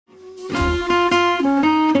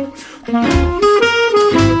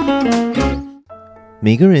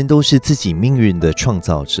每个人都是自己命运的创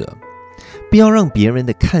造者，不要让别人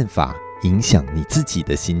的看法影响你自己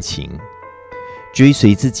的心情。追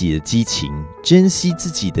随自己的激情，珍惜自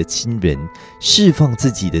己的亲人，释放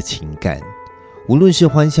自己的情感。无论是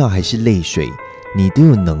欢笑还是泪水，你都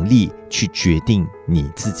有能力去决定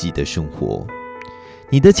你自己的生活。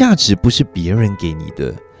你的价值不是别人给你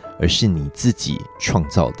的，而是你自己创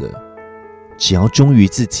造的。只要忠于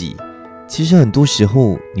自己，其实很多时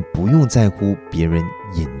候你不用在乎别人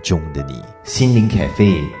眼中的你。心灵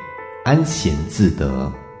Cafe，安闲自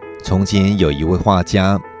得。从前有一位画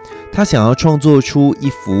家，他想要创作出一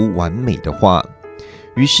幅完美的画，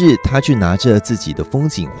于是他就拿着自己的风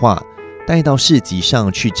景画带到市集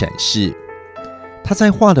上去展示。他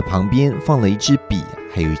在画的旁边放了一支笔，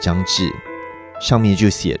还有一张纸，上面就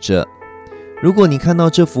写着：如果你看到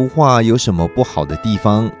这幅画有什么不好的地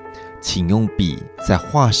方，请用笔在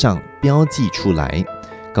画上标记出来，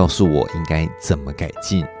告诉我应该怎么改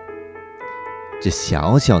进。这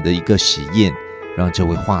小小的一个实验让这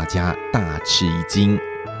位画家大吃一惊，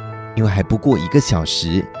因为还不过1个小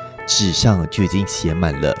时，纸上就已经写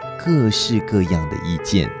满了各式各样的意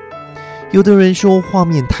见。有的人说画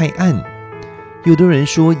面太暗，有的人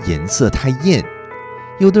说颜色太艳，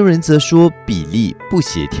有的人则说比例不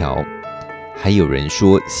协调，还有人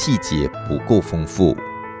说细节不够丰富。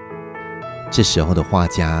这时候的画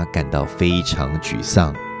家感到非常沮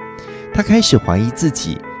丧，他开始怀疑自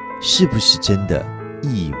己是不是真的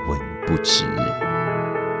一文不值。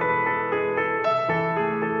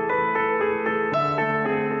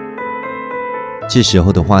这时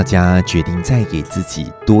候的画家决定再给自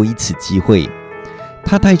己多一次机会，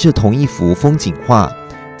他带着同一幅风景画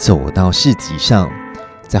走到市集上，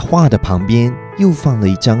在画的旁边又放了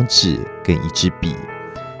一张纸跟一支笔，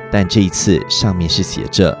但这一次上面是写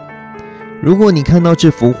着：如果你看到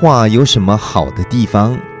这幅画有什么好的地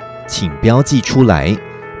方，请标记出来，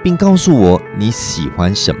并告诉我你喜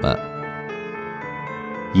欢什么。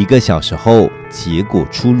1个小时后，结果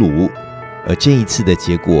出炉，而这一次的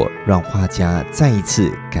结果让画家再一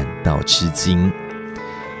次感到吃惊，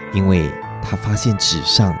因为他发现纸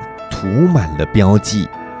上涂满了标记，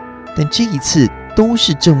但这一次都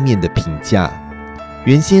是正面的评价。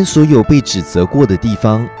原先所有被指责过的地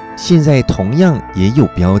方，现在同样也有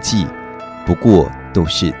标记，不过都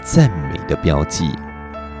是赞美的标记。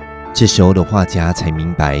这时候的画家才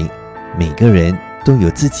明白，每个人都有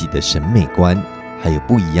自己的审美观，还有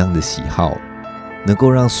不一样的喜好，能够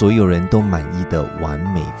让所有人都满意的完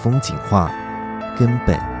美风景画根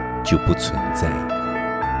本就不存在。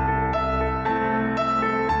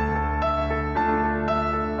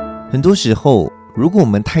很多时候，如果我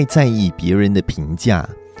们太在意别人的评价，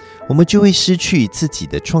我们就会失去自己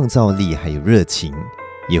的创造力还有热情，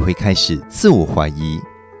也会开始自我怀疑，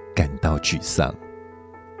感到沮丧。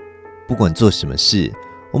不管做什么事，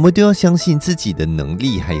我们都要相信自己的能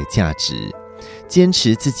力还有价值，坚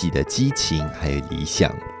持自己的激情还有理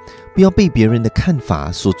想，不要被别人的看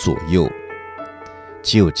法所左右。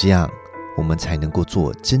只有这样，我们才能够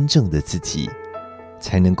做真正的自己，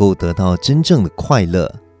才能够得到真正的快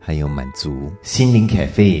乐还有满足。心灵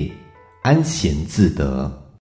Cafe，安闲自得。